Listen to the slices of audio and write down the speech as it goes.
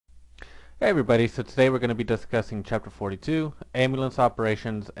Hey everybody, so today we're going to be discussing Chapter 42, Ambulance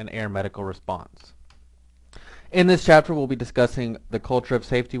Operations and Air Medical Response. In this chapter we'll be discussing the culture of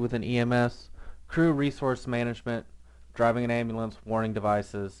safety within EMS, crew resource management, driving an ambulance, warning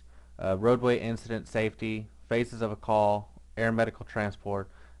devices, roadway incident safety, phases of a call, air medical transport,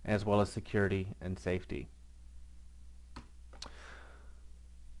 as well as security and safety.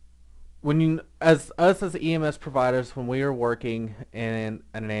 As EMS providers, when we are working in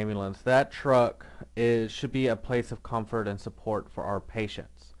an ambulance, that truck should be a place of comfort and support for our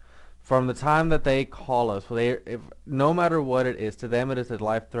patients. From the time that they call us, no matter what it is, to them it is a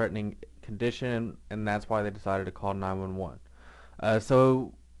life-threatening condition, and that's why they decided to call 911.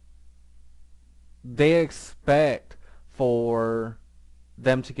 So they expect for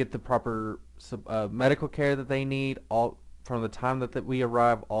them to get the proper medical care that they need, all from the time that we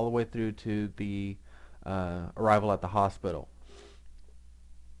arrive all the way through to the arrival at the hospital.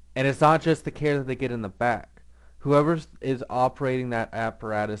 And it's not just the care that they get in the back. Whoever is operating that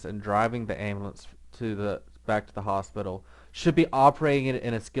apparatus and driving the ambulance back to the hospital should be operating it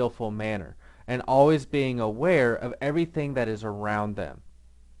in a skillful manner and always being aware of everything that is around them,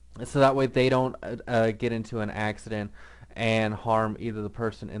 so that way they don't get into an accident and harm either the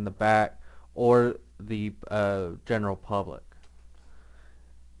person in the back or the general public.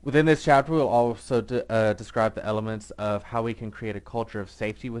 Within this chapter, we'll also describe the elements of how we can create a culture of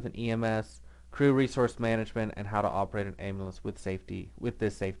safety within EMS, crew resource management, and how to operate an ambulance with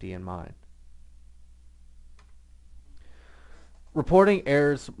this safety in mind. Reporting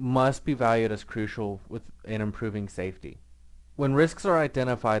errors must be valued as crucial in improving safety. When risks are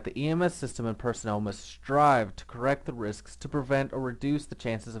identified, the EMS system and personnel must strive to correct the risks to prevent or reduce the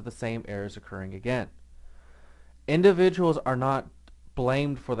chances of the same errors occurring again. Individuals are not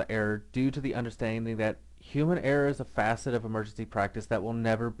blamed for the error due to the understanding that human error is a facet of emergency practice that will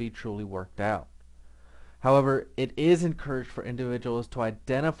never be truly worked out. However, it is encouraged for individuals to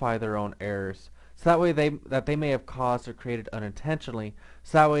identify their own errors, so that they may have caused or created unintentionally,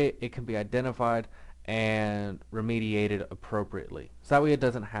 so that way it can be identified and remediated appropriately, so that way it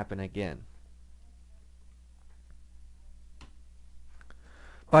doesn't happen again.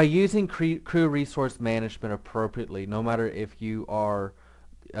 By using crew resource management appropriately, no matter if you are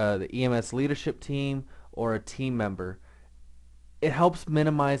the EMS leadership team or a team member, it helps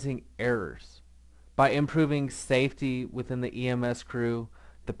minimizing errors by improving safety within the EMS crew,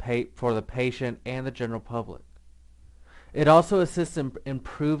 for the patient, and the general public. It also assists in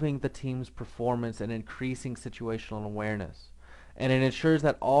improving the team's performance and increasing situational awareness, and it ensures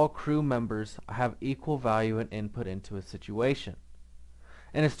that all crew members have equal value and input into a situation.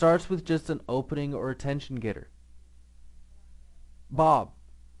 And it starts with just an opening or attention getter. Bob.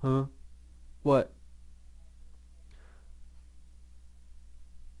 Huh? What?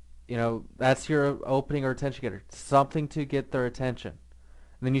 That's your opening or attention getter. Something to get their attention.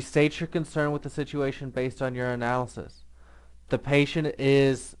 And then you state your concern with the situation based on your analysis. The patient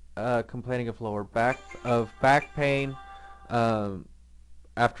is complaining of back pain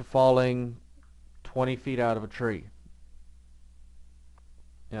after falling 20 feet out of a tree.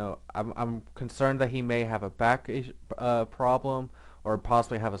 I'm concerned that he may have a back problem or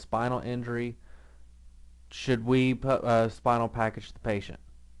possibly have a spinal injury. Should we spinal package the patient?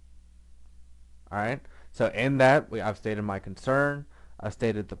 All right. So in that, I've stated my concern, I've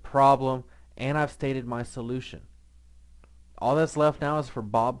stated the problem, and I've stated my solution. All that's left now is for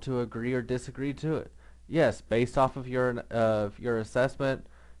Bob to agree or disagree to it. Yes, based off of your assessment,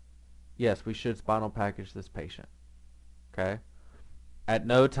 yes, we should spinal package this patient. Okay. At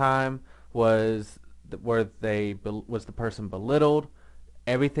no time was the person belittled.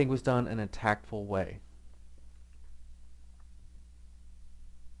 Everything was done in a tactful way.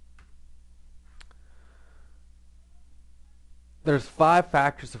 There's 5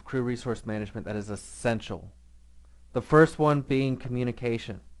 factors of crew resource management that is essential. The first one being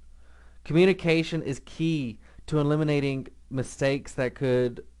communication. Communication is key to eliminating mistakes that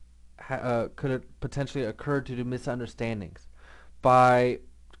could potentially occur due to misunderstandings. By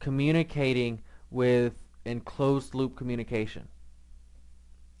communicating in closed loop communication.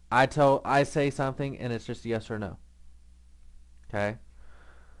 I say something and it's just yes or no. Okay?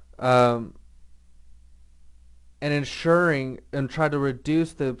 And ensuring and try to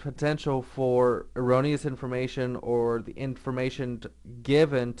reduce the potential for erroneous information or the information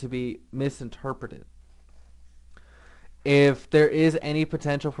given to be misinterpreted. If there is any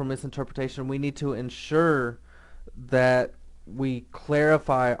potential for misinterpretation, we need to ensure that we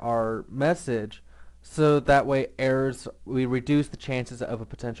clarify our message so that way we reduce the chances of a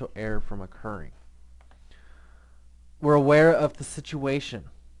potential error from occurring. We're aware of the situation.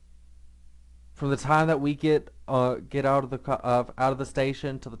 From the time that we get out of the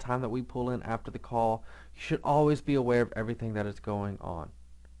station to the time that we pull in after the call, you should always be aware of everything that is going on,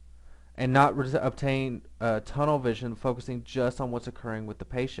 and not obtain tunnel vision, focusing just on what's occurring with the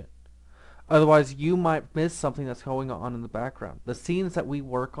patient. Otherwise, you might miss something that's going on in the background. The scenes that we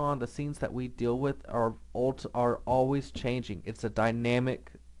work on, the scenes that we deal with, are always changing. It's a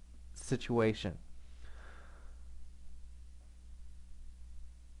dynamic situation.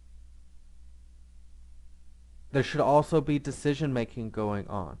 There should also be decision making going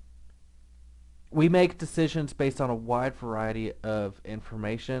on. We make decisions based on a wide variety of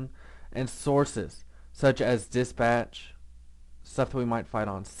information and sources, such as dispatch, stuff that we might find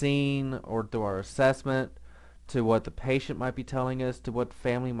on scene or through our assessment, to what the patient might be telling us, to what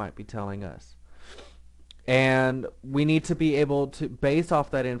family might be telling us. And we need to be able to, based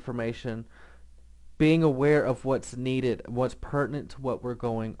off that information, being aware of what's needed, what's pertinent to what we're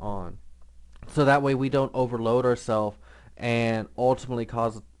going on. So that way we don't overload ourselves and ultimately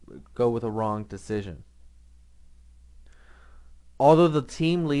go with a wrong decision. Although the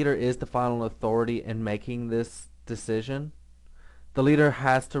team leader is the final authority in making this decision, the leader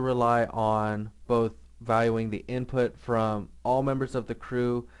has to rely on both valuing the input from all members of the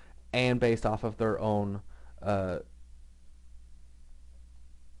crew and based off of their own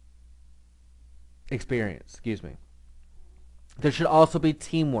experience. Excuse me. There should also be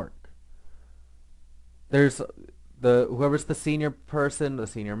teamwork. There's whoever's the senior person, the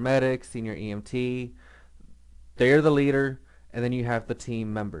senior medic, senior EMT, they're the leader, and then you have the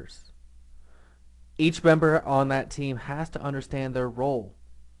team members. Each member on that team has to understand their role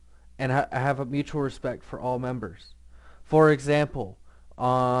and have a mutual respect for all members. For example,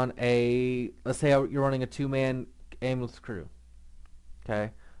 let's say you're running a 2-man ambulance crew.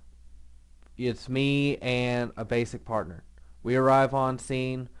 Okay, it's me and a basic partner. We arrive on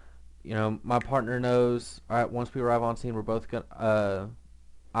scene. My partner knows. All right, once we arrive on scene, we're both gonna.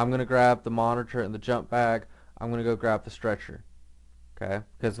 I'm gonna grab the monitor and the jump bag. I'm gonna go grab the stretcher. Okay,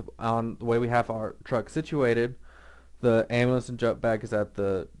 because on the way we have our truck situated, the ambulance and jump bag is at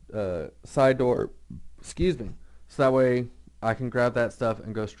the side door. Excuse me. So that way I can grab that stuff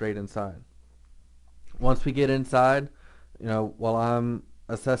and go straight inside. Once we get inside, while I'm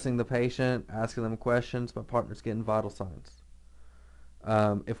assessing the patient, asking them questions, my partner's getting vital signs.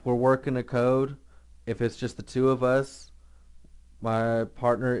 If we're working a code, if it's just the two of us, my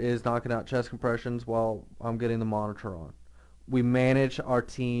partner is knocking out chest compressions while I'm getting the monitor on. We manage our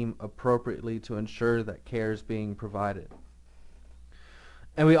team appropriately to ensure that care is being provided.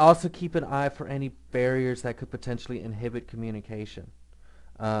 And we also keep an eye for any barriers that could potentially inhibit communication,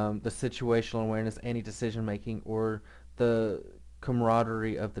 the situational awareness, any decision making, or the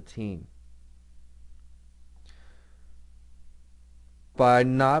camaraderie of the team. By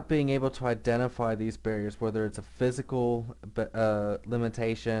not being able to identify these barriers, whether it's a physical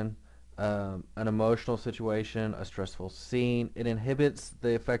limitation, an emotional situation, a stressful scene, it inhibits the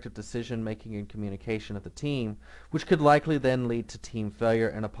effective decision making and communication of the team, which could likely then lead to team failure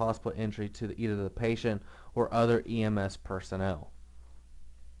and a possible injury to either the patient or other EMS personnel.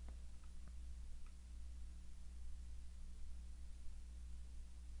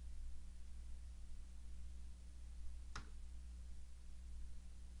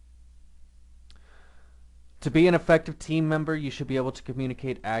 To be an effective team member, you should be able to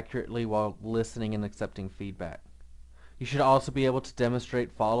communicate accurately while listening and accepting feedback. You should also be able to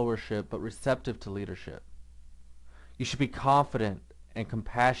demonstrate followership but receptive to leadership. You should be confident and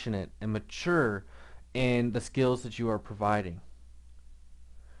compassionate and mature in the skills that you are providing.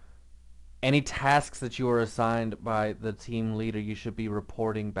 Any tasks that you are assigned by the team leader, you should be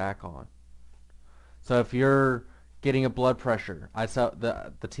reporting back on. So if you're getting a blood pressure, I saw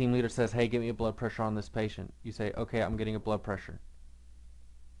the team leader says, "Hey, get me a blood pressure on this patient." You say, "Okay, I'm getting a blood pressure.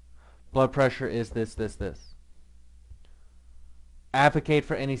 Blood pressure is this, this, this." Advocate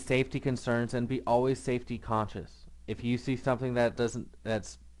for any safety concerns and be always safety conscious. If you see something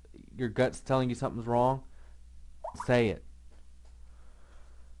that's your gut's telling you something's wrong, say it.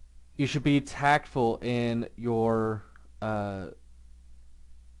 You should be tactful in your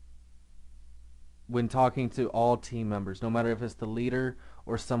when talking to all team members, no matter if it's the leader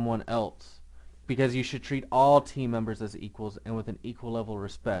or someone else, because you should treat all team members as equals and with an equal level of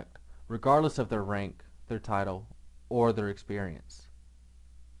respect, regardless of their rank, their title, or their experience.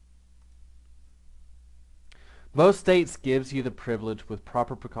 Most states gives you the privilege with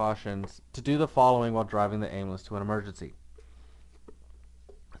proper precautions to do the following while driving the ambulance to an emergency,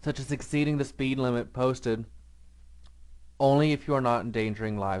 such as exceeding the speed limit posted only if you are not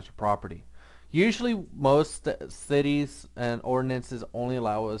endangering lives or property. Usually, most cities and ordinances only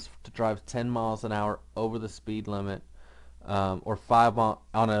allow us to drive 10 miles an hour over the speed limit, or 5 mile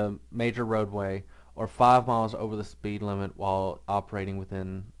on a major roadway, or 5 miles over the speed limit while operating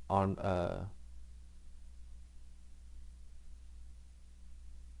within on.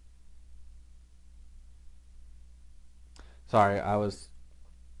 Sorry, I was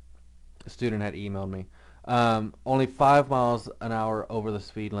a student had emailed me. Only 5 miles an hour over the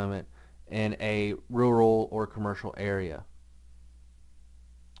speed limit in a rural or commercial area.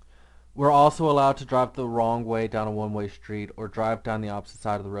 We're also allowed to drive the wrong way down a one-way street or drive down the opposite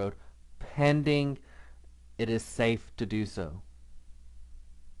side of the road, pending it is safe to do so.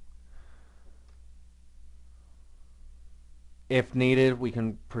 If needed, we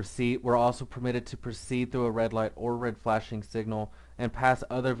can proceed. We're also permitted to proceed through a red light or red flashing signal and pass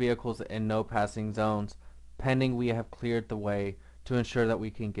other vehicles in no passing zones, pending we have cleared the way to ensure that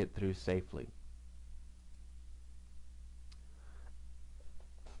we can get through safely.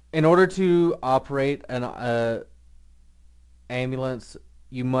 In order to operate an ambulance,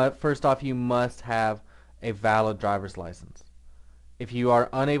 you must have a valid driver's license. If you are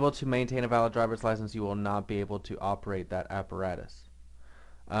unable to maintain a valid driver's license, you will not be able to operate that apparatus.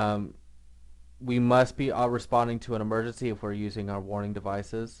 Um, we must be responding to an emergency if we're using our warning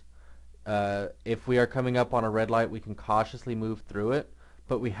devices. If we are coming up on a red light, we can cautiously move through it,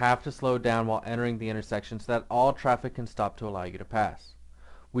 but we have to slow down while entering the intersection so that all traffic can stop to allow you to pass.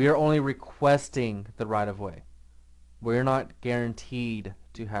 We are only requesting the right of way. We're not guaranteed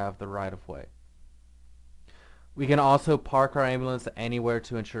to have the right of way. We can also park our ambulance anywhere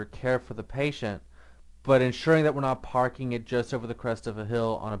to ensure care for the patient, but ensuring that we're not parking it just over the crest of a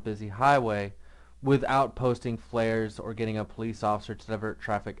hill on a busy highway without posting flares or getting a police officer to divert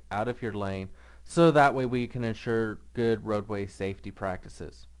traffic out of your lane, so that way we can ensure good roadway safety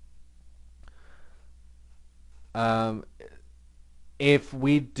practices. Um, if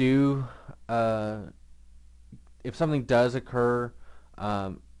we do, if something does occur,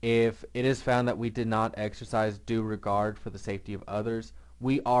 if it is found that we did not exercise due regard for the safety of others,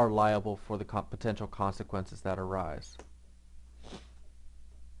 we are liable for the potential consequences that arise.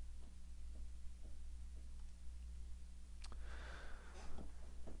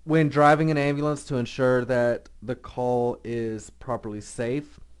 When driving an ambulance, to ensure that the call is properly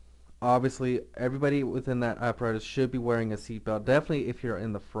safe, obviously everybody within that apparatus should be wearing a seatbelt. Definitely if you're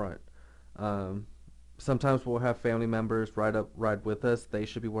in the front. Um, Sometimes we'll have family members ride with us. They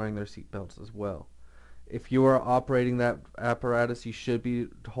should be wearing their seatbelts as well. If you are operating that apparatus, you should be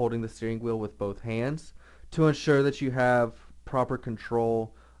holding the steering wheel with both hands to ensure that you have proper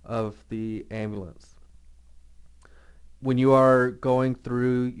control of the ambulance. When you are going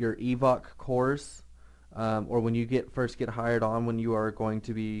through your EVOC course, or when you first get hired on, when you are going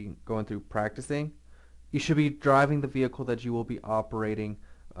to be going through practicing, you should be driving the vehicle that you will be operating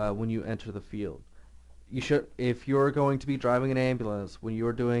when you enter the field. If you're going to be driving an ambulance when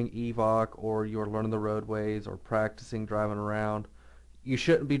you're doing EVOC or you're learning the roadways or practicing driving around, you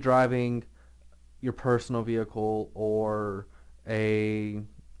shouldn't be driving your personal vehicle or a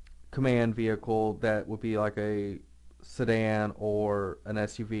command vehicle that would be like a sedan or an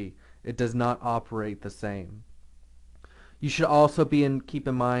SUV. It does not operate the same. You should also keep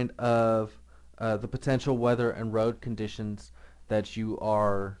in mind of the potential weather and road conditions that you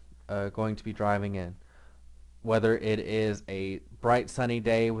are going to be driving in. Whether it is a bright sunny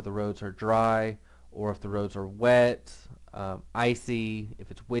day where the roads are dry, or if the roads are wet, icy, if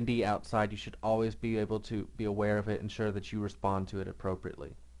it's windy outside, you should always be able to be aware of it, ensure that you respond to it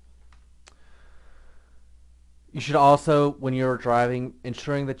appropriately. You should also, when you're driving,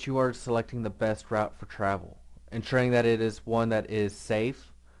 ensuring that you are selecting the best route for travel, ensuring that it is one that is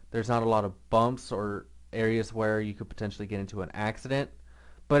safe. There's not a lot of bumps or areas where you could potentially get into an accident,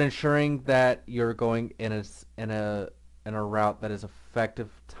 but ensuring that you're going in a route that is effective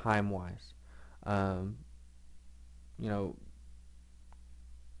time wise. Um, you know,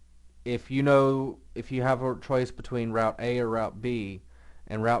 if you have a choice between route A or route B,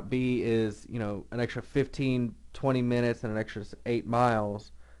 and route B is an extra 15-20 minutes and an extra 8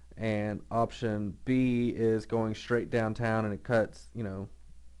 miles, and option B is going straight downtown and it cuts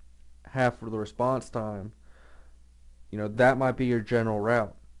half of the response time, that might be your general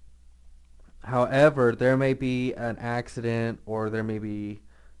route. However, there may be an accident or there may be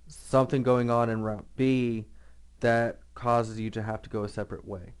something going on in Route B that causes you to have to go a separate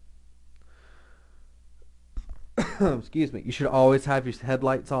way. Excuse me. You should always have your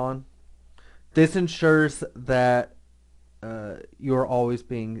headlights on. This ensures that you're always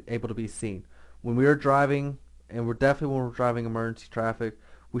being able to be seen. When we are driving, and we're definitely when we're driving emergency traffic,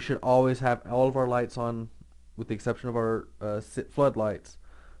 We should always have all of our lights on, with the exception of our floodlights,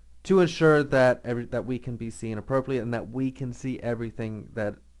 to ensure that that we can be seen appropriately and that we can see everything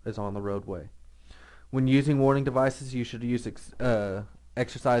that is on the roadway. When using warning devices, you should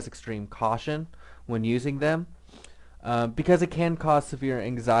exercise extreme caution when using them, because it can cause severe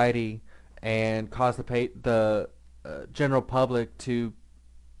anxiety and cause the general public to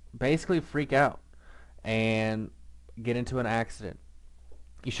basically freak out and get into an accident.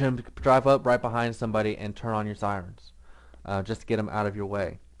 You shouldn't drive up right behind somebody and turn on your sirens, just to get them out of your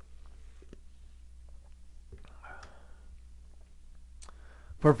way.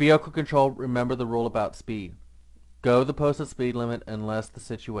 For vehicle control, remember the rule about speed. Go the posted speed limit unless the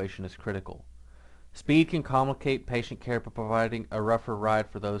situation is critical. Speed can complicate patient care by providing a rougher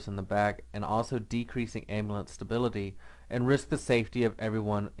ride for those in the back and also decreasing ambulance stability and risk the safety of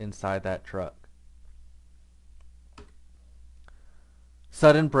everyone inside that truck.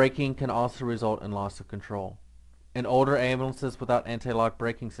 Sudden braking can also result in loss of control. In older ambulances without anti-lock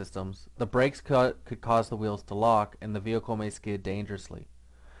braking systems, the brakes could cause the wheels to lock and the vehicle may skid dangerously.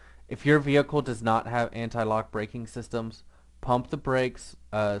 If your vehicle does not have anti-lock braking systems, pump the brakes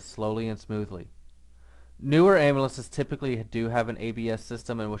slowly and smoothly. Newer ambulances typically do have an ABS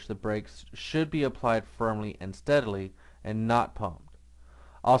system in which the brakes should be applied firmly and steadily and not pumped.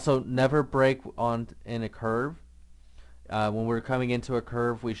 Also, never brake in a curve. When we're coming into a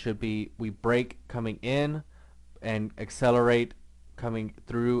curve, we brake coming in and accelerate coming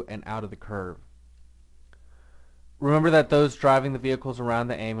through and out of the curve. Remember that those driving the vehicles around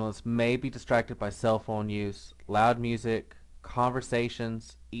the ambulance may be distracted by cell phone use, loud music,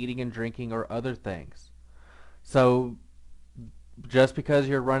 conversations, eating and drinking, or other things. So just because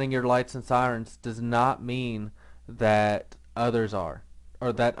you're running your lights and sirens does not mean that others are,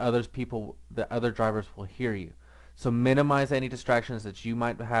 or that other drivers will hear you. So minimize any distractions that you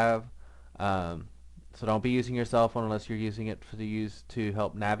might have. So don't be using your cell phone unless you're using it to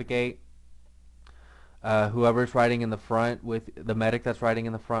help navigate. Whoever's riding in the front with the medic that's riding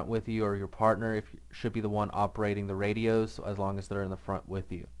in the front with you, or your partner, should be the one operating the radios as long as they're in the front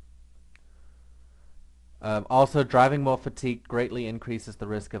with you. Also, driving while fatigued greatly increases the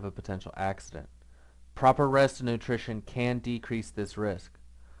risk of a potential accident. Proper rest and nutrition can decrease this risk.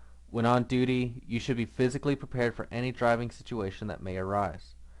 When on duty, you should be physically prepared for any driving situation that may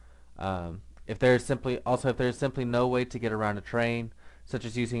arise. If there is simply no way to get around a train, such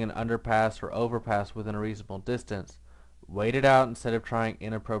as using an underpass or overpass within a reasonable distance, wait it out instead of trying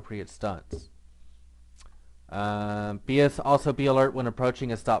inappropriate stunts. Also be alert when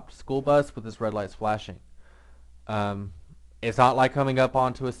approaching a stopped school bus with its red lights flashing. It's not like coming up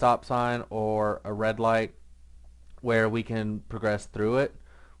onto a stop sign or a red light where we can progress through it.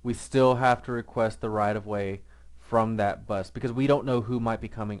 We still have to request the right of way from that bus because we don't know who might be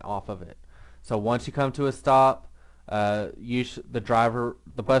coming off of it. So once you come to a stop,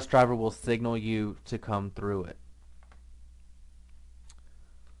 the bus driver will signal you to come through it.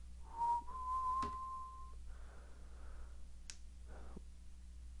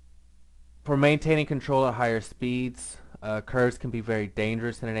 For maintaining control at higher speeds, curves can be very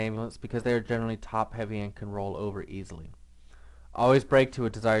dangerous in an ambulance because they are generally top heavy and can roll over easily. Always brake to a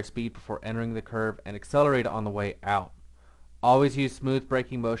desired speed before entering the curve and accelerate on the way out. Always use smooth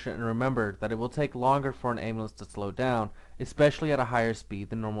braking motion and remember that it will take longer for an ambulance to slow down, especially at a higher speed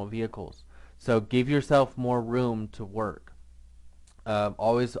than normal vehicles. So give yourself more room to work.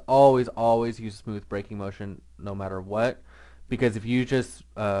 Always use smooth braking motion no matter what, because if you just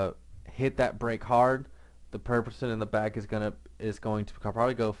hit that brake hard, the person in the back is going to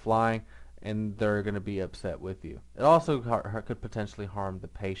probably go flying, and they're going to be upset with you. It also could potentially harm the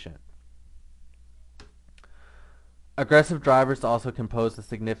patient. Aggressive drivers also can pose a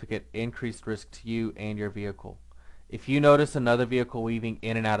significant increased risk to you and your vehicle. If you notice another vehicle weaving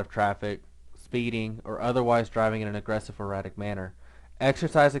in and out of traffic, speeding, or otherwise driving in an aggressive or erratic manner,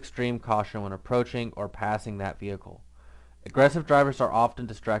 exercise extreme caution when approaching or passing that vehicle. Aggressive drivers are often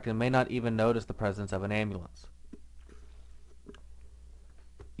distracted and may not even notice the presence of an ambulance.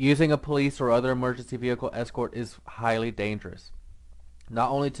 Using a police or other emergency vehicle escort is highly dangerous,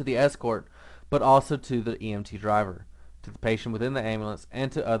 not only to the escort, but also to the EMT driver, to the patient within the ambulance,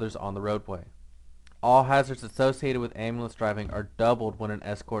 and to others on the roadway. All hazards associated with ambulance driving are doubled when an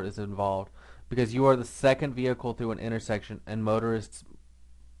escort is involved because you are the second vehicle through an intersection and motorists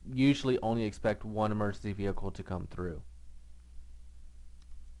usually only expect one emergency vehicle to come through.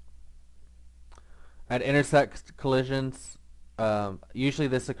 At intersect collisions, usually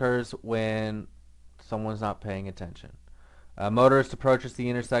this occurs when someone's not paying attention. Motorist approaches the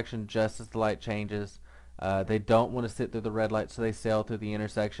intersection just as the light changes. They don't want to sit through the red light, so they sail through the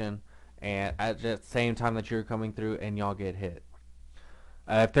intersection, and at the same time that you're coming through, and y'all get hit.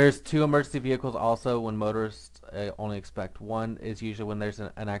 If there's two emergency vehicles, also when motorists only expect one, is usually when there's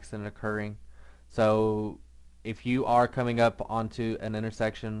an accident occurring. So if you are coming up onto an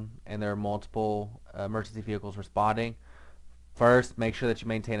intersection and there are multiple emergency vehicles responding, first make sure that you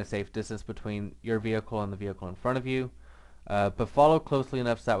maintain a safe distance between your vehicle and the vehicle in front of you, but follow closely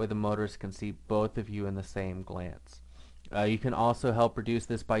enough so that way the motorist can see both of you in the same glance. You can also help reduce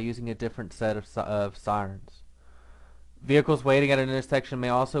this by using a different set of sirens. Vehicles waiting at an intersection may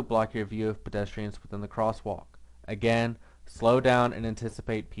also block your view of pedestrians within the crosswalk. Again, slow down and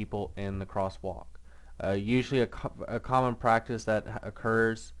anticipate people in the crosswalk. Usually a common practice that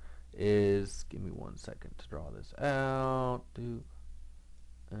occurs is, give me 1 second to draw this out.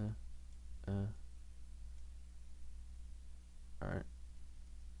 Alright.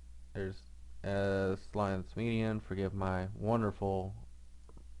 There's lines median. Forgive my wonderful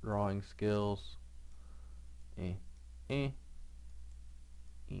drawing skills. Eh. Eh.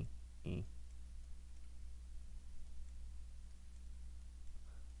 Eh. Eh.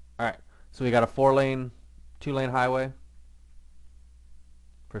 Alright. So we got a 4-lane, 2-lane highway,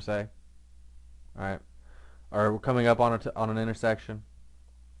 per se. Alright. Or we're coming up on an intersection.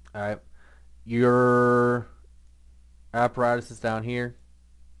 Alright. Your apparatus is down here.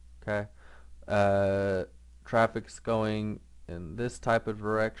 Okay. Traffic's going in this type of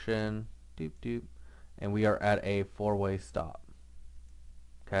direction. Doop doop. And we are at a 4-way stop.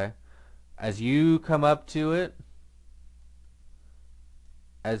 Okay. As you come up to it,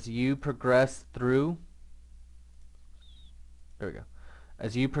 as you progress through, there we go.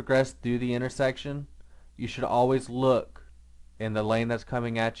 As you progress through the intersection, you should always look in the lane that's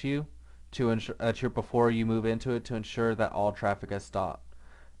coming at you to ensure before you move into it, to ensure that all traffic has stopped.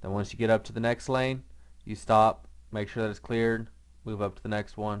 Then once you get up to the next lane, you stop, make sure that it's cleared, move up to the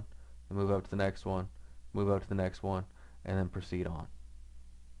next one, and move up to the next one, move up to the next one, and then proceed on.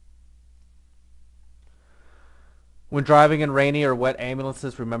 When driving in rainy or wet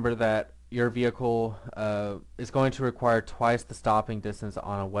ambulances, remember that your vehicle is going to require twice the stopping distance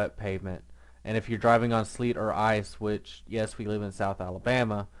on a wet pavement. And if you're driving on sleet or ice, which, yes, we live in South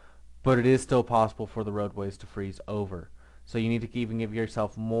Alabama, but it is still possible for the roadways to freeze over. So you need to even give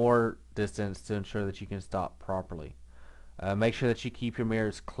yourself more distance to ensure that you can stop properly. Make sure that you keep your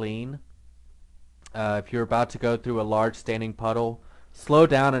mirrors clean. If you're about to go through a large standing puddle, slow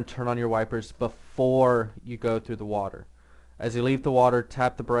down and turn on your wipers before you go through the water. As you leave the water,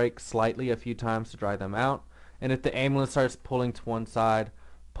 tap the brakes slightly a few times to dry them out. And if the ambulance starts pulling to one side,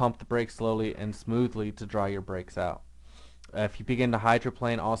 pump the brakes slowly and smoothly to dry your brakes out. If you begin to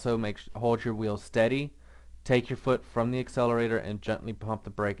hydroplane, also hold your wheels steady. Take your foot from the accelerator and gently pump the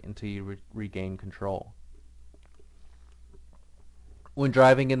brake until you regain control. When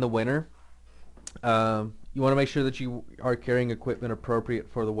driving in the winter, you want to make sure that you are carrying equipment appropriate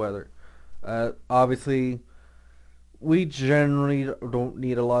for the weather. Obviously, we generally don't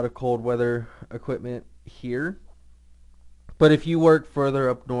need a lot of cold weather equipment here. But if you work further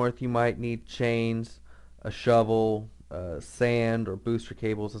up north, you might need chains, a shovel, sand, or booster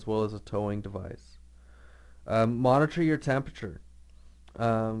cables, as well as a towing device. Monitor your temperature.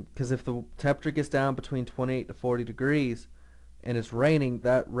 Because if the temperature gets down between 28 to 40 degrees, and it's raining,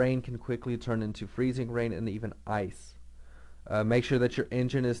 that rain can quickly turn into freezing rain and even ice. Make sure that your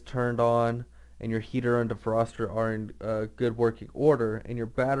engine is turned on and your heater and defroster are in good working order, and your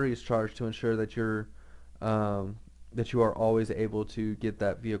battery is charged to ensure that you are always able to get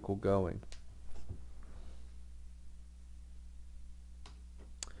that vehicle going.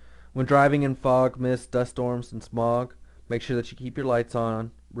 When driving in fog, mist, dust storms, and smog, make sure that you keep your lights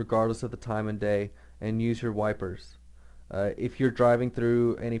on regardless of the time and day, and use your wipers. If you're driving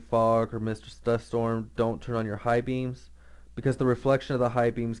through any fog or mist or dust storm, don't turn on your high beams, because the reflection of the high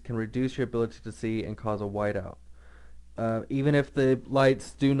beams can reduce your ability to see and cause a whiteout. Even if the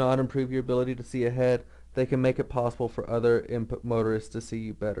lights do not improve your ability to see ahead, they can make it possible for other input motorists to see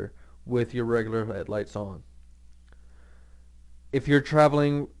you better with your regular headlights on. If you're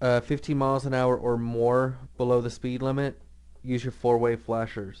traveling 15 miles an hour or more below the speed limit, use your 4-way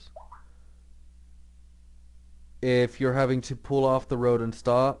flashers. If you're having to pull off the road and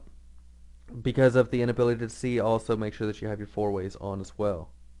stop because of the inability to see, also make sure that you have your 4-ways on as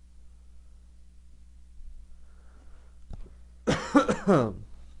well.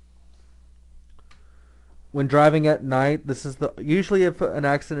 When driving at night, this is usually if an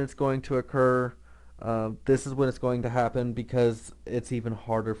accident is going to occur, this is when it's going to happen, because it's even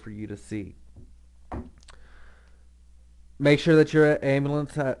harder for you to see. Make sure that your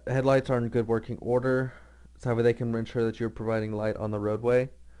ambulance headlights are in good working order. So that way they can ensure that you're providing light on the roadway.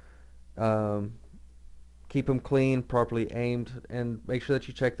 Um, Keep them clean, properly aimed, and make sure that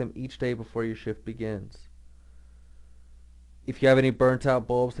you check them each day before your shift begins. If you have any burnt out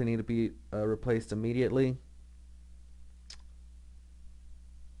bulbs, they need to be replaced immediately.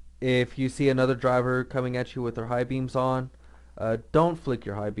 If you see another driver coming at you with their high beams on, don't flick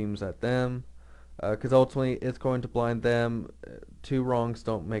your high beams at them, because ultimately it's going to blind them. Two wrongs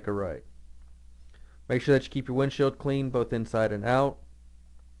don't make a right. Make sure that you keep your windshield clean, both inside and out.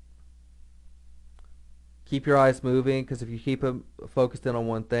 Keep your eyes moving, because if you keep them focused in on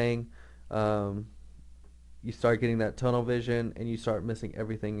one thing, um, you start getting that tunnel vision and you start missing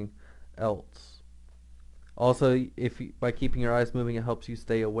everything else. Also, by keeping your eyes moving, it helps you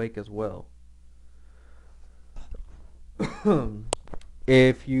stay awake as well.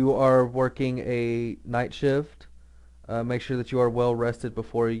 If you are working a night shift, make sure that you are well rested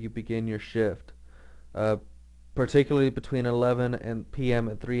before you begin your shift, uh, particularly between 11 p.m.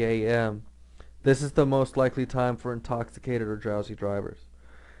 and 3 a.m. This is the most likely time for intoxicated or drowsy drivers.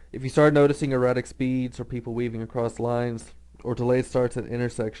 If you start noticing erratic speeds or people weaving across lines or delayed starts at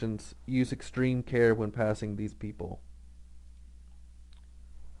intersections, use extreme care when passing these people.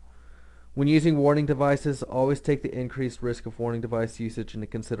 When using warning devices, always take the increased risk of warning device usage into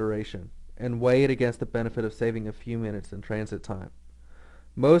consideration and weigh it against the benefit of saving a few minutes in transit time.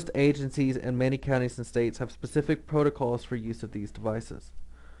 Most agencies and many counties and states have specific protocols for use of these devices.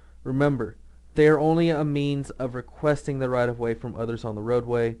 Remember, they are only a means of requesting the right of way from others on the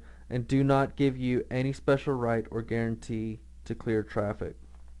roadway and do not give you any special right or guarantee to clear traffic.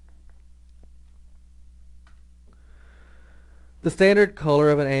 The standard color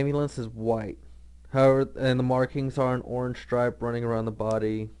of an ambulance is white. However, and the markings are an orange stripe running around the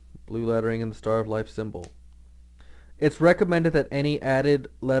body, blue lettering, and the Star of Life symbol. It's recommended that any added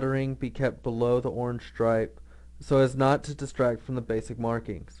lettering be kept below the orange stripe so as not to distract from the basic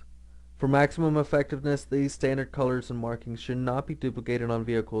markings. For maximum effectiveness, these standard colors and markings should not be duplicated on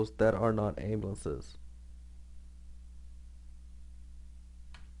vehicles that are not ambulances.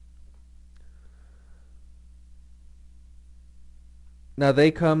 Now, they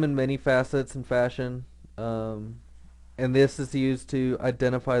come in many facets and fashion, and this is used to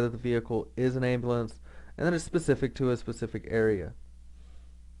identify that the vehicle is an ambulance and that it's specific to a specific area.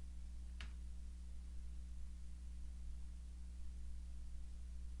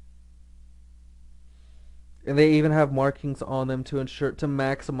 And they even have markings on them to ensure to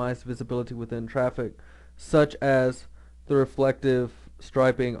maximize visibility within traffic, such as the reflective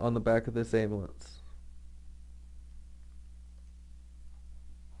striping on the back of this ambulance.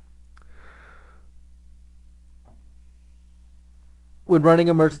 When running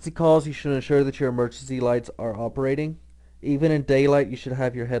emergency calls, you should ensure that your emergency lights are operating. Even in daylight, you should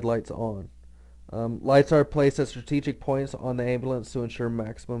have your headlights on. Lights are placed at strategic points on the ambulance to ensure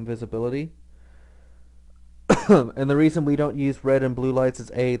maximum visibility. And the reason we don't use red and blue lights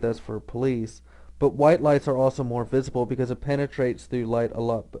is A, that's for police, but white lights are also more visible because it penetrates through light a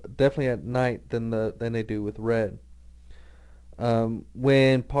lot, definitely at night than they do with red.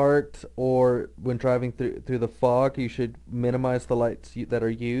 When parked or when driving through the fog, you should minimize the lights that are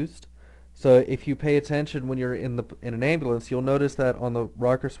used. So if you pay attention when you're in an ambulance, you'll notice that on the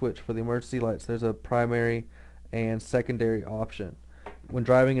rocker switch for the emergency lights, there's a primary and secondary option. When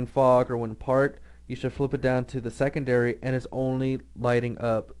driving in fog or when parked, you should flip it down to the secondary, and it's only lighting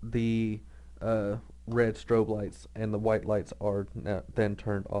up the red strobe lights, and the white lights are then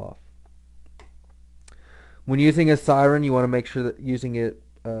turned off. When using a siren, you want to make sure that using it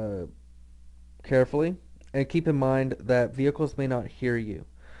carefully, and keep in mind that vehicles may not hear you.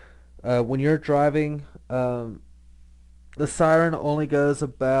 When you're driving, the siren only goes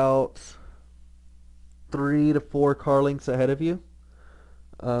about 3 to 4 car lengths ahead of you.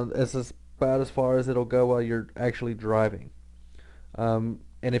 It's about as far as it'll go while you're actually driving. And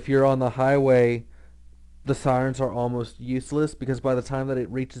if you're on the highway, the sirens are almost useless because by the time that it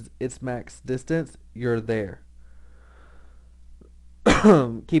reaches its max distance, you're there.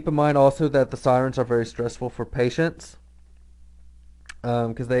 Keep in mind also that the sirens are very stressful for patients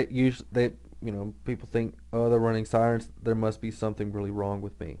because people think, oh, they're running sirens, there must be something really wrong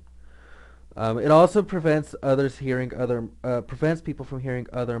with me. It also prevents people from hearing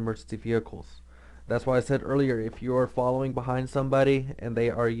other emergency vehicles. That's why I said earlier, if you're following behind somebody and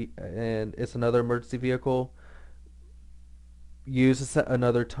it's another emergency vehicle, use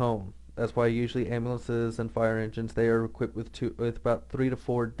another tone. That's why usually ambulances and fire engines, they are equipped with about 3 to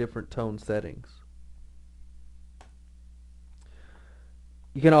 4 different tone settings.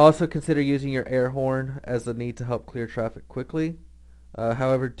 You can also consider using your air horn as a need to help clear traffic quickly.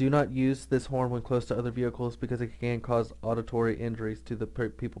 However, do not use this horn when close to other vehicles because it can cause auditory injuries to the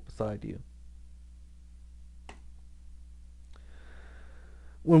people beside you.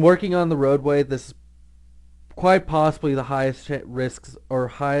 When working on the roadway, this is quite possibly the highest risks or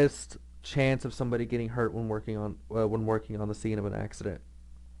highest chance of somebody getting hurt when working on the scene of an accident.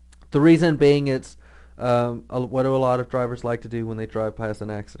 The reason being, it's what do a lot of drivers like to do when they drive past an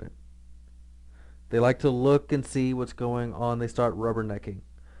accident? They like to look and see what's going on. They start rubbernecking.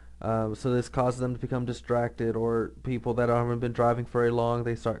 So this causes them to become distracted, or people that haven't been driving for very long,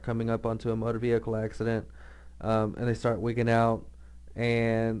 they start coming up onto a motor vehicle accident, and they start wigging out,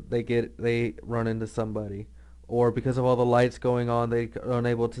 and they run into somebody, or because of all the lights going on, they are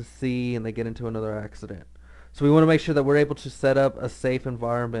unable to see, and they get into another accident. So we want to make sure that we're able to set up a safe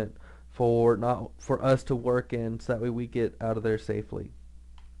environment for us to work in, so that way we get out of there safely.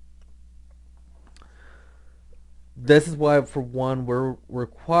 This is why, for one, we're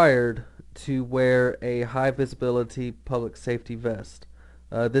required to wear a high visibility public safety vest.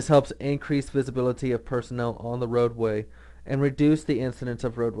 This helps increase visibility of personnel on the roadway and reduce the incidence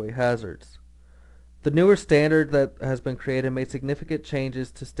of roadway hazards. The newer standard that has been created made significant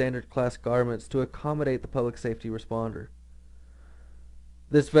changes to standard class garments to accommodate the public safety responder.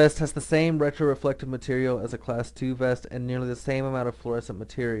 This vest has the same retroreflective material as a Class 2 vest and nearly the same amount of fluorescent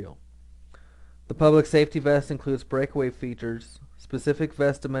material. The public safety vest includes breakaway features, specific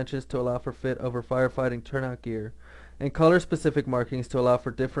vest dimensions to allow for fit over firefighting turnout gear, and color-specific markings to allow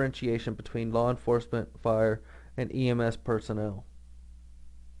for differentiation between law enforcement, fire, and EMS personnel.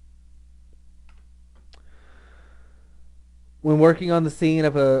 When working on the scene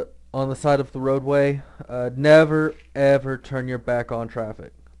on the side of the roadway, never ever turn your back on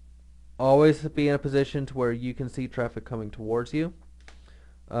traffic. Always be in a position to where you can see traffic coming towards you.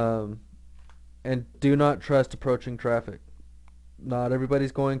 And do not trust approaching traffic. Not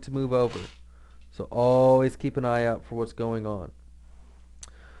everybody's going to move over. So always keep an eye out for what's going on.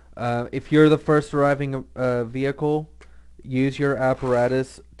 If you're the first arriving vehicle, use your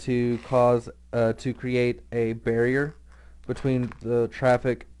apparatus to create a barrier between the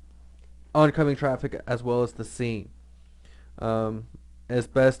oncoming traffic, as well as the scene. It's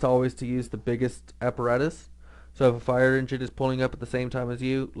best always to use the biggest apparatus. So if a fire engine is pulling up at the same time as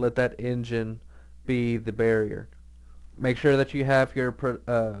you, let that engine be the barrier. Make sure that you have your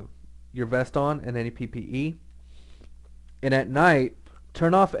vest on and any PPE. And at night,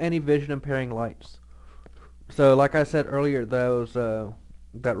 turn off any vision impairing lights. So like I said earlier,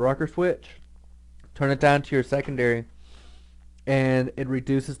 that rocker switch, turn it down to your secondary, and it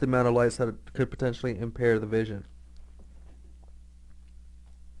reduces the amount of lights that could potentially impair the vision.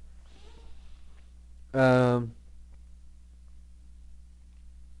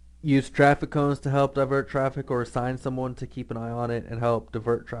 Use traffic cones to help divert traffic, or assign someone to keep an eye on it and help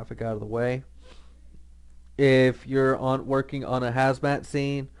divert traffic out of the way. If you're working on a hazmat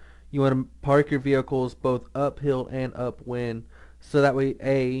scene, you want to park your vehicles both uphill and upwind, so that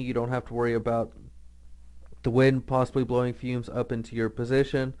way, you don't have to worry about the wind possibly blowing fumes up into your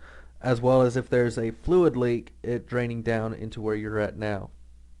position, as well as if there's a fluid leak, it draining down into where you're at now.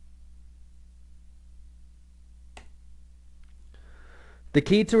 The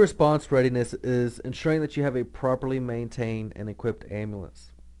key to response readiness is ensuring that you have a properly maintained and equipped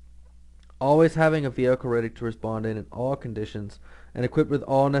ambulance. Always having a vehicle ready to respond in all conditions and equipped with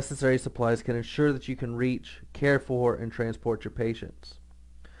all necessary supplies can ensure that you can reach, care for, and transport your patients.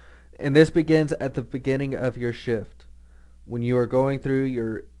 And this begins at the beginning of your shift. When you are going through,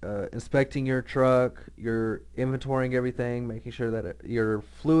 you're inspecting your truck, you're inventorying everything, making sure that your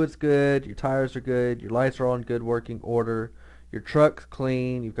fluid's good, your tires are good, your lights are all in good working order, your truck's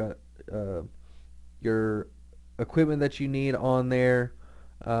clean, you've got your equipment that you need on there.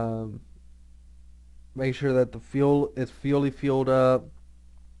 Make sure that the fuel is fully fueled up,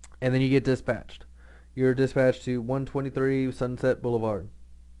 and then you get dispatched. You're dispatched to 123 Sunset Boulevard.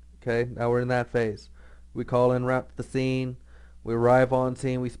 Okay, now we're in that phase. We call en route to the scene. We arrive on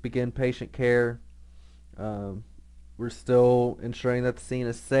scene. We begin patient care. We're still ensuring that the scene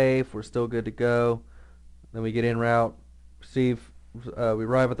is safe. We're still good to go. Then we get en route. We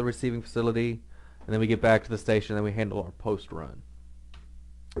arrive at the receiving facility, and then we get back to the station, and then we handle our post run.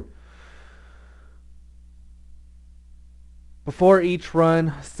 Before each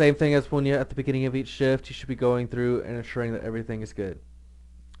run, same thing as when you're at the beginning of each shift, you should be going through and ensuring that everything is good.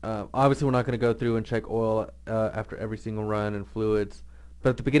 Obviously, we're not going to go through and check oil after every single run and fluids,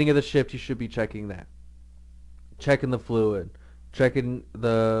 but at the beginning of the shift, you should be checking that. Checking the fluid, checking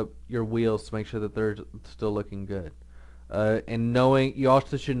your wheels to make sure that they're still looking good. And you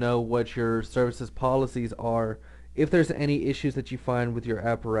also should know what your services policies are if there's any issues that you find with your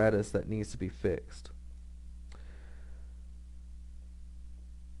apparatus that needs to be fixed.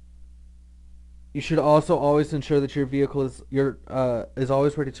 You should also always ensure that your vehicle is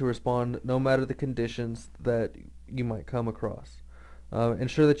always ready to respond, no matter the conditions that you might come across.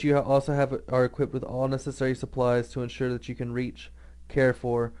 Ensure that you also are equipped with all necessary supplies to ensure that you can reach, care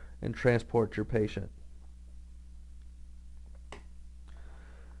for, and transport your patient.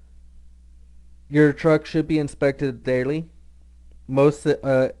 Your truck should be inspected daily. Most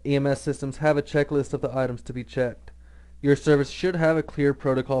EMS systems have a checklist of the items to be checked. Your service should have a clear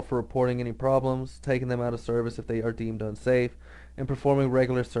protocol for reporting any problems, taking them out of service if they are deemed unsafe, and performing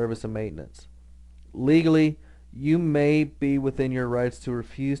regular service and maintenance. Legally, you may be within your rights to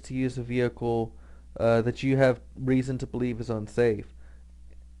refuse to use a vehicle that you have reason to believe is unsafe.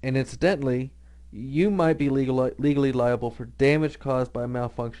 And incidentally, you might be legally liable for damage caused by a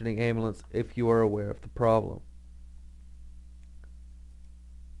malfunctioning ambulance if you are aware of the problem.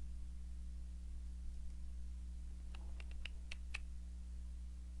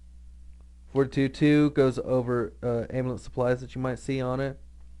 422 goes over ambulance supplies that you might see on it.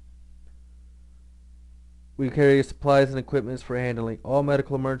 We carry supplies and equipment for handling all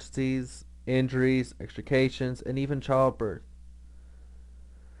medical emergencies, injuries, extrications, and even childbirth.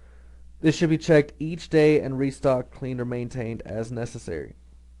 This should be checked each day and restocked, cleaned, or maintained as necessary.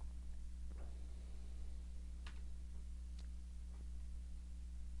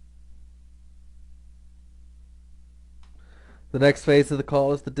 The next phase of the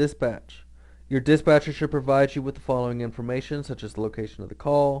call is the dispatch. Your dispatcher should provide you with the following information, such as the location of the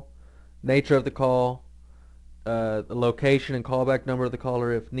call, nature of the call, the location and callback number of the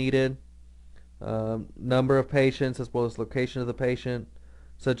caller if needed, number of patients as well as location of the patient,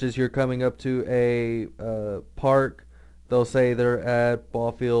 such as you're coming up to a park, they'll say they're at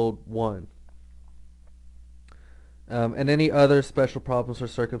ball field 1. And any other special problems or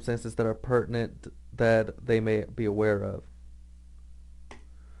circumstances that are pertinent that they may be aware of.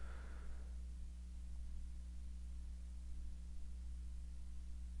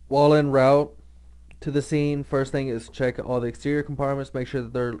 While en route to the scene, first thing is check all the exterior compartments, make sure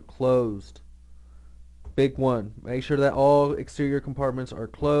that they're closed. Big one, make sure that all exterior compartments are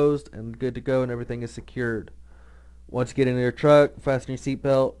closed and good to go and everything is secured. Once you get into your truck, fasten your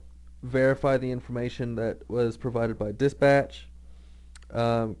seatbelt, verify the information that was provided by dispatch,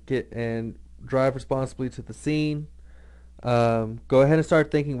 and drive responsibly to the scene. Go ahead and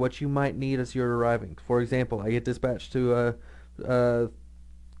start thinking what you might need as you're arriving. For example, I get dispatched to a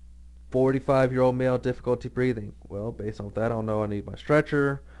 45-year-old male, difficulty breathing. Well, based on that, I'll know I need my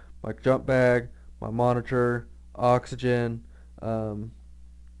stretcher, my jump bag, my monitor, oxygen,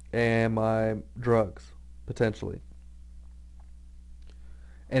 and my drugs, potentially.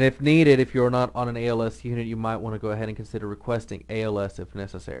 And if needed, if you're not on an ALS unit, you might want to go ahead and consider requesting ALS if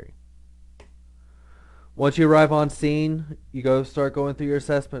necessary. Once you arrive on scene, you start going through your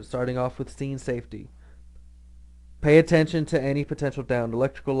assessment, starting off with scene safety. Pay attention to any potential downed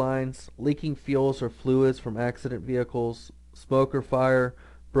electrical lines, leaking fuels or fluids from accident vehicles, smoke or fire,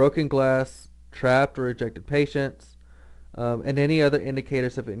 broken glass, trapped or ejected patients, and any other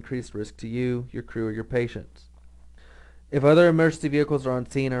indicators of increased risk to you, your crew, or your patients. If other emergency vehicles are on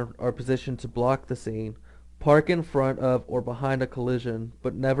scene or are positioned to block the scene, park in front of or behind a collision,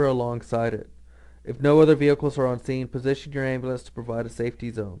 but never alongside it. If no other vehicles are on scene, position your ambulance to provide a safety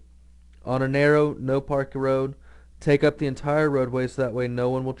zone. On a narrow, no parking road, take up the entire roadway so that way no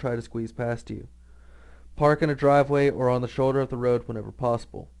one will try to squeeze past you. Park in a driveway or on the shoulder of the road whenever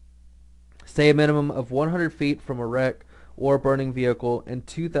possible. Stay a minimum of 100 feet from a wreck or a burning vehicle and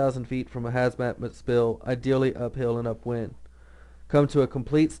 2,000 feet from a hazmat spill, ideally uphill and upwind. Come to a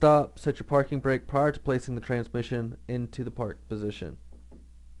complete stop, set your parking brake prior to placing the transmission into the park position.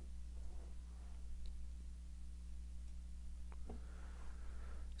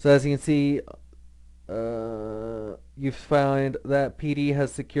 So as you can see, you find that PD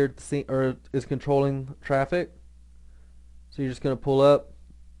has secured the scene or is controlling traffic. So you're just going to pull up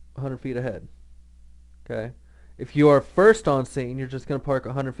 100 feet ahead. Okay. If you are first on scene, you're just going to park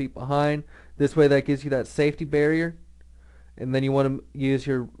 100 feet behind. This way that gives you that safety barrier. And then you want to use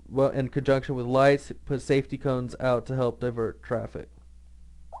your, well, in conjunction with lights, put safety cones out to help divert traffic.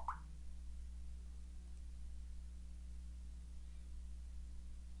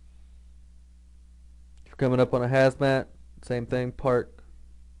 If you're coming up on a hazmat, same thing, park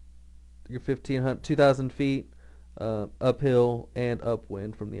your 2,000 feet uphill and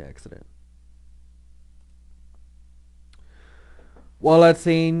upwind from the accident. While at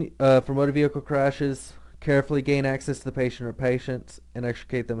scene for motor vehicle crashes, carefully gain access to the patient or patients and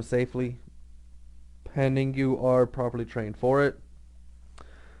extricate them safely. pending you are properly trained for it.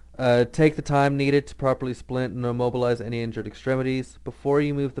 Take the time needed to properly splint and immobilize any injured extremities before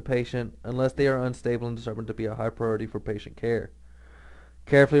you move the patient, unless they are unstable and determined to be a high priority for patient care.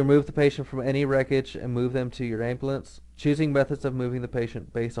 Carefully remove the patient from any wreckage and move them to your ambulance, choosing methods of moving the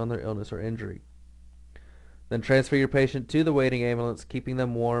patient based on their illness or injury. Then transfer your patient to the waiting ambulance, keeping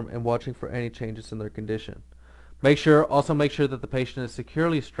them warm and watching for any changes in their condition. Also make sure that the patient is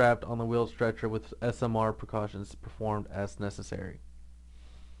securely strapped on the wheeled stretcher with SMR precautions performed as necessary.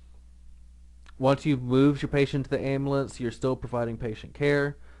 Once you've moved your patient to the ambulance, you're still providing patient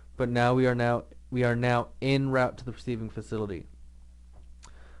care, but we are now en route to the receiving facility.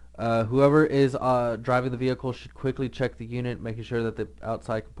 Whoever is driving the vehicle should quickly check the unit, making sure that the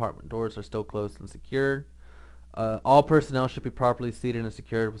outside compartment doors are still closed and secured. All personnel should be properly seated and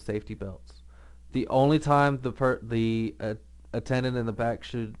secured with safety belts. The only time the attendant in the back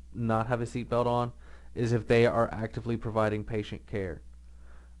should not have a seatbelt on is if they are actively providing patient care.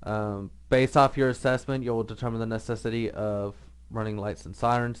 Based off your assessment, you'll determine the necessity of running lights and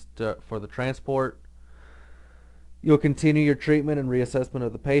sirens for the transport. You'll continue your treatment and reassessment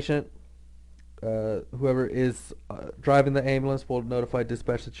of the patient. Whoever is driving the ambulance will notify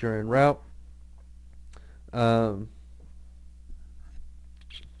dispatch that you're en route. Whoever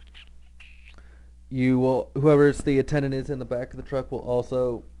the attendant is in the back of the truck will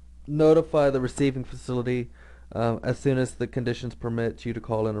also notify the receiving facility as soon as the conditions permit you to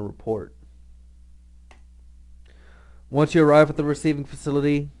call in a report. Once you arrive at the receiving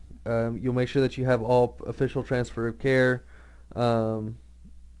facility, you'll make sure that you have all official transfer of care to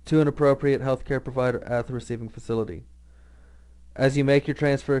an appropriate healthcare provider at the receiving facility. As you make your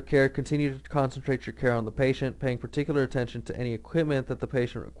transfer of care, continue to concentrate your care on the patient, paying particular attention to any equipment that the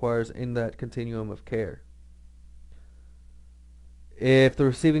patient requires in that continuum of care. If the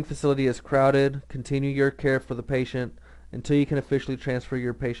receiving facility is crowded, continue your care for the patient until you can officially transfer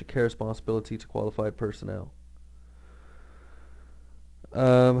your patient care responsibility to qualified personnel.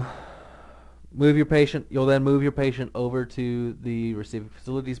 You'll then move your patient over to the receiving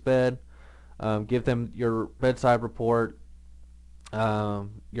facility's bed. Give them your bedside report.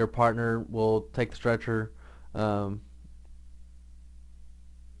 Your partner will take the stretcher,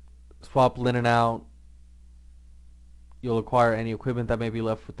 swap linen out. You'll acquire any equipment that may be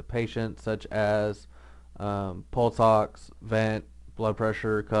left with the patient, such as pulse ox, vent, blood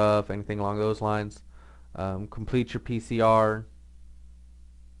pressure, cuff, anything along those lines. Complete your PCR.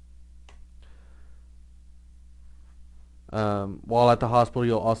 While at the hospital,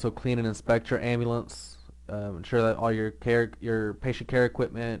 you'll also clean and inspect your ambulance. Ensure that all your patient care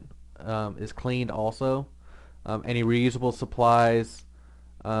equipment is cleaned also. Any reusable supplies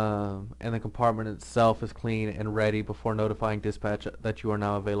and the compartment itself is clean and ready before notifying dispatch that you are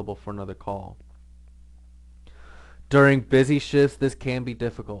now available for another call. During busy shifts, this can be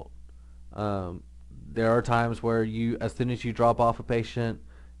difficult. There are times where as soon as you drop off a patient,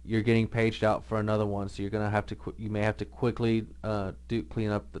 you're getting paged out for another one, so you may have to quickly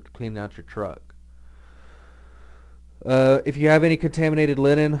clean out your truck. If you have any contaminated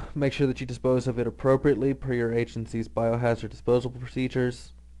linen, make sure that you dispose of it appropriately per your agency's biohazard disposal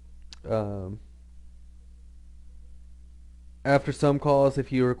procedures. After some calls,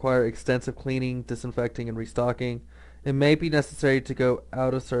 if you require extensive cleaning, disinfecting, and restocking, it may be necessary to go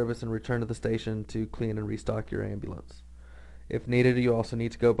out of service and return to the station to clean and restock your ambulance. If needed, you also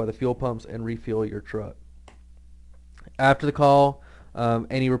need to go by the fuel pumps and refuel your truck. After the call,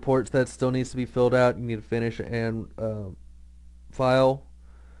 any reports that still needs to be filled out, you need to finish and file.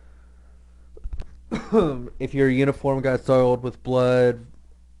 If your uniform got soiled with blood,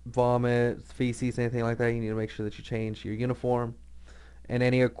 vomit, feces, anything like that, you need to make sure that you change your uniform. And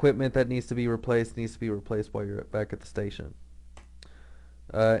any equipment that needs to be replaced while you're back at the station.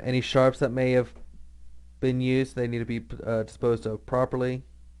 Any sharps that may have been used, they need to be disposed of properly.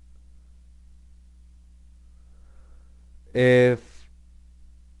 If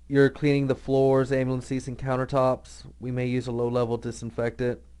you're cleaning the floors, ambulance seats, and countertops, we may use a low-level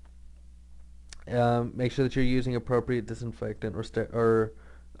disinfectant. Make sure that you're using appropriate disinfectant or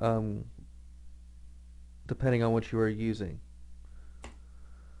depending on what you are using.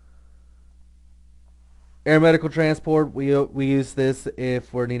 Air medical transport, we use this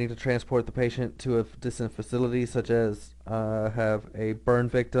if we're needing to transport the patient to a distant facility, such as have a burn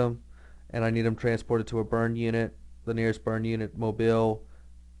victim and I need them transported to a burn unit, the nearest burn unit mobile,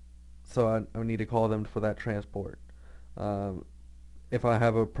 so I need to call them for that transport. If I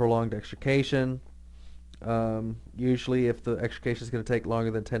have a prolonged extrication, usually if the extrication is going to take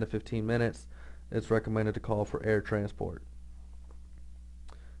longer than 10 to 15 minutes, it's recommended to call for air transport.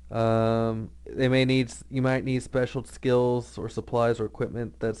 You might need special skills or supplies or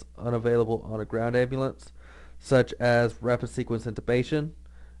equipment that's unavailable on a ground ambulance, such as rapid sequence intubation.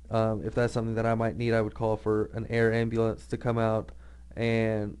 If that's something that I might need, I would call for an air ambulance to come out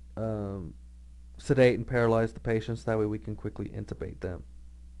and sedate and paralyze the patients. That way we can quickly intubate them.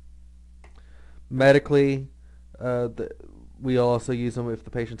 Medically, we also use them if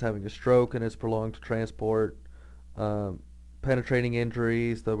the patient's having a stroke and it's prolonged transport. Um, Penetrating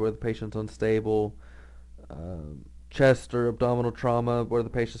injuries, where the patient's unstable. Chest or abdominal trauma, where the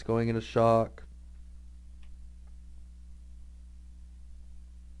patient's going into shock.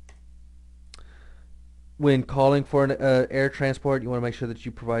 When calling for an air transport, you want to make sure that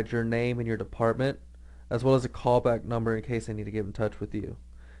you provide your name and your department, as well as a callback number in case they need to get in touch with you.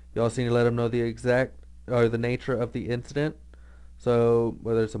 You also need to let them know the exact or the nature of the incident. So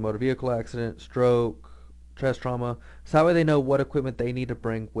whether it's a motor vehicle accident, stroke, chest trauma, so that way they know what equipment they need to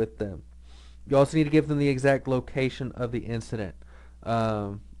bring with them. You also need to give them the exact location of the incident.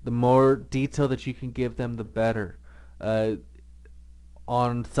 The more detail that you can give them, the better. Uh,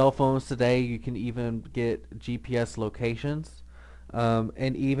 on cell phones today, you can even get GPS locations.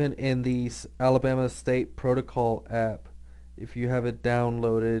 And even in the Alabama State Protocol app, if you have it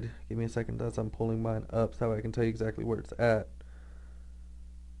downloaded, give me a second as I'm pulling mine up so I can tell you exactly where it's at.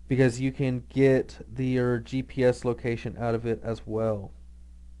 Because you can get your GPS location out of it as well.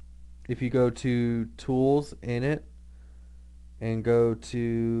 If you go to Tools in it and go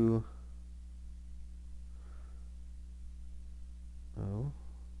to oh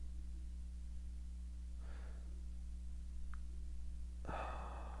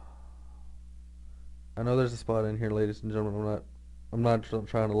I know there's a spot in here, ladies and gentlemen. I'm not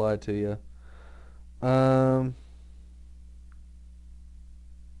trying to lie to you. Um,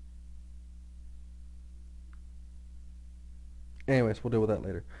 Anyways, we'll deal with that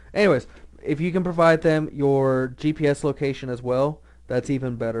later. Anyways, if you can provide them your GPS location as well, that's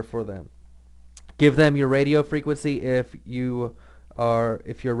even better for them. Give them your radio frequency if your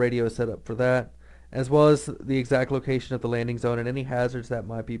radio is set up for that, as well as the exact location of the landing zone and any hazards that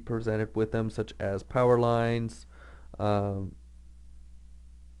might be presented with them, such as um,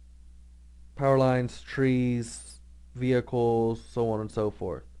 trees, vehicles, so on and so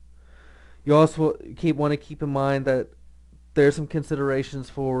forth. You also want to keep in mind that there's some considerations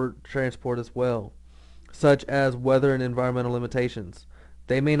for transport as well, such as weather and environmental limitations.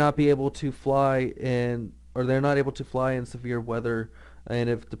 They may not be able to fly in, or they're not able to fly in severe weather, and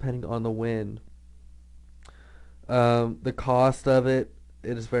if depending on the wind. The cost of it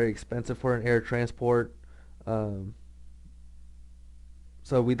is very expensive for an air transport. Um,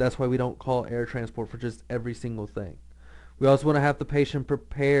 so that's why we don't call air transport for just every single thing. We also want to have the patient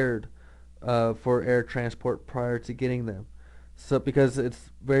prepared for air transport prior to getting them. So because it's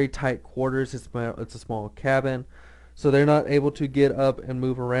very tight quarters, it's a small cabin, so they're not able to get up and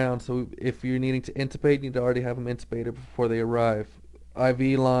move around. So if you're needing to intubate, you need to already have them intubated before they arrive.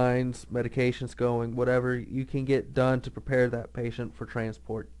 IV lines, medications going, whatever you can get done to prepare that patient for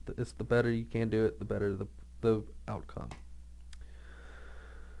transport. It's the better you can do it, the better the outcome.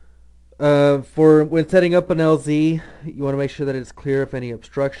 For when setting up an LZ, you want to make sure that it's clear of any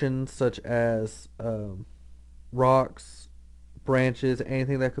obstructions, such as rocks, branches,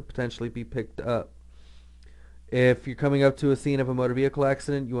 anything that could potentially be picked up. If you're coming up to a scene of a motor vehicle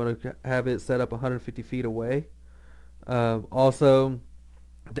accident, you want to have it set up 150 feet away. Also,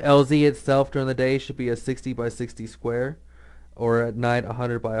 the LZ itself during the day should be a 60 by 60 square, or at night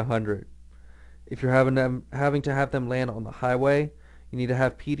 100 by 100. If you're having to have them land on the highway, you need to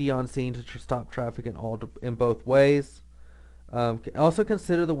have PD on scene to stop traffic in both ways. Also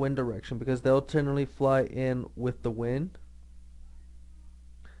consider the wind direction, because they'll generally fly in with the wind,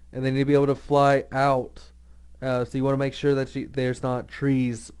 and they need to be able to fly out. So you want to make sure that there's not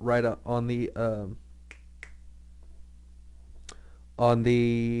trees right on the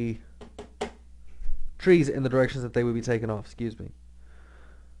trees in the directions that they would be taken off. Excuse me.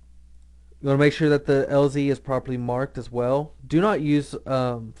 You want to make sure that the LZ is properly marked as well. Do not use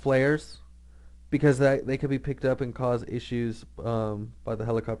flares, because they could be picked up and cause issues by the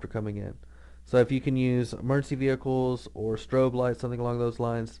helicopter coming in. So if you can use emergency vehicles or strobe lights, something along those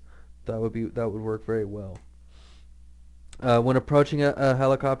lines, that would work very well. When approaching a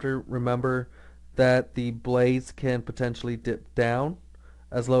helicopter, remember that the blades can potentially dip down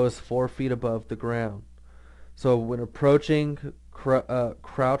as low as 4 feet above the ground. So when approaching,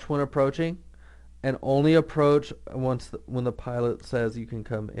 crouch when approaching, and only approach when the pilot says you can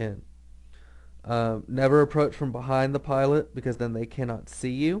come in. Never approach from behind the pilot, because then they cannot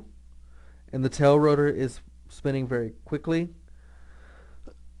see you, and the tail rotor is spinning very quickly.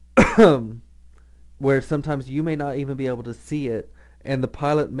 where sometimes you may not even be able to see it, and the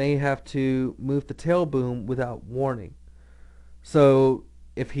pilot may have to move the tail boom without warning. So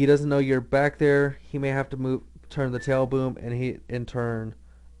if he doesn't know you're back there, he may have to turn the tail boom, and he in turn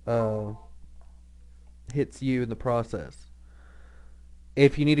uh, hits you in the process.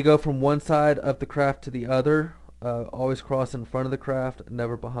 If you need to go from one side of the craft to the other, always cross in front of the craft,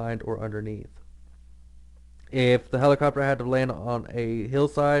 never behind or underneath. If the helicopter had to land on a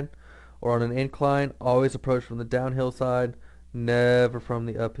hillside or on an incline, always approach from the downhill side, never from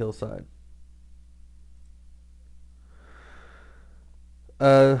the uphill side.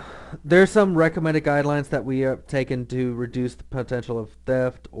 Uh, there's some recommended guidelines that we have taken to reduce the potential of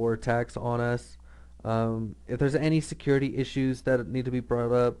theft or attacks on us. If there's any security issues that need to be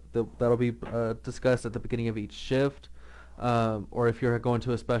brought up, that'll be discussed at the beginning of each shift. Or if you're going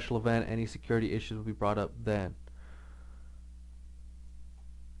to a special event, any security issues will be brought up then.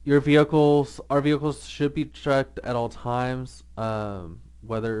 Our vehicles should be checked at all times,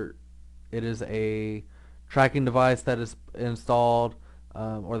 whether it is a tracking device that is installed,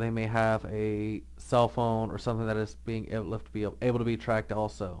 or they may have a cell phone or something that is able to be tracked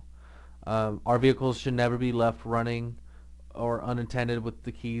also. Our vehicles should never be left running or unattended with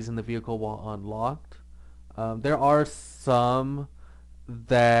the keys in the vehicle while unlocked. There are some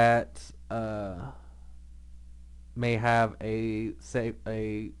that may have a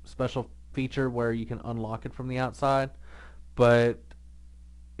special feature where you can unlock it from the outside, but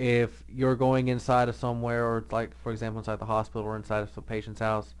if you're going inside of somewhere, or like for example inside the hospital or inside of a patient's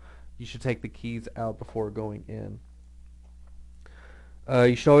house, you should take the keys out before going in.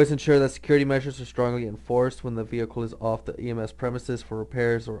 You should always ensure that security measures are strongly enforced when the vehicle is off the EMS premises for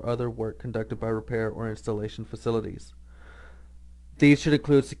repairs or other work conducted by repair or installation facilities. These should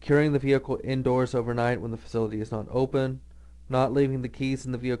include securing the vehicle indoors overnight when the facility is not open, not leaving the keys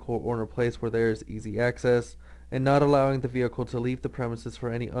in the vehicle or in a place where there is easy access, and not allowing the vehicle to leave the premises for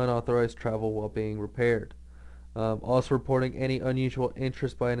any unauthorized travel while being repaired. Also reporting any unusual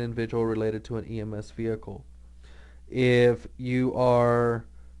interest by an individual related to an EMS vehicle. If your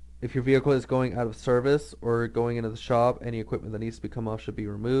vehicle is going out of service or going into the shop, any equipment that needs to be come off should be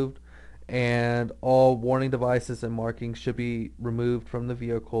removed, and all warning devices and markings should be removed from the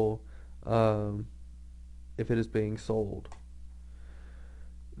vehicle if it is being sold.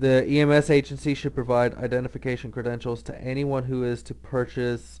 The EMS agency should provide identification credentials to anyone who is to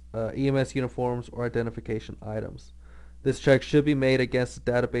purchase EMS uniforms or identification items. This check should be made against a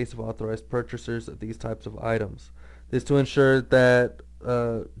database of authorized purchasers of these types of items. This to ensure that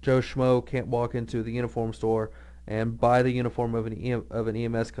Joe Schmo can't walk into the uniform store and buy the uniform of an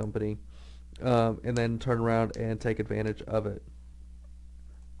EMS company and then turn around and take advantage of it.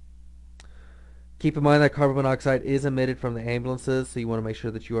 Keep in mind that carbon monoxide is emitted from the ambulances, so you want to make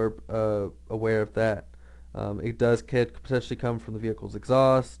sure that you are aware of that. It could potentially come from the vehicle's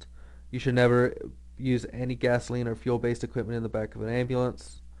exhaust. You should never use any gasoline or fuel-based equipment in the back of an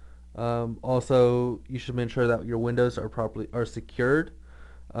ambulance. Also, you should ensure that your windows are secured,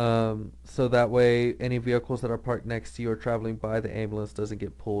 so that way any vehicles that are parked next to you or traveling by the ambulance doesn't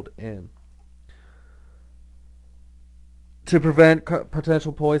get pulled in. To prevent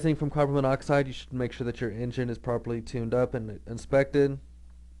potential poisoning from carbon monoxide, you should make sure that your engine is properly tuned up and inspected.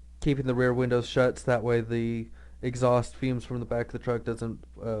 Keeping the rear windows shut so that way the exhaust fumes from the back of the truck doesn't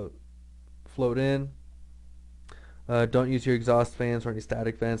float in. Don't use your exhaust fans or any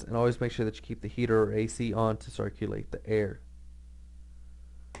static vents, and always make sure that you keep the heater or AC on to circulate the air.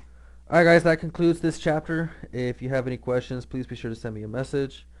 Alright guys, that concludes this chapter. If you have any questions, please be sure to send me a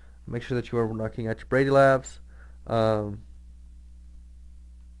message. Make sure that you are knocking out your Brady Labs.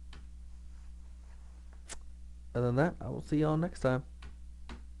 Other than that, I will see y'all next time.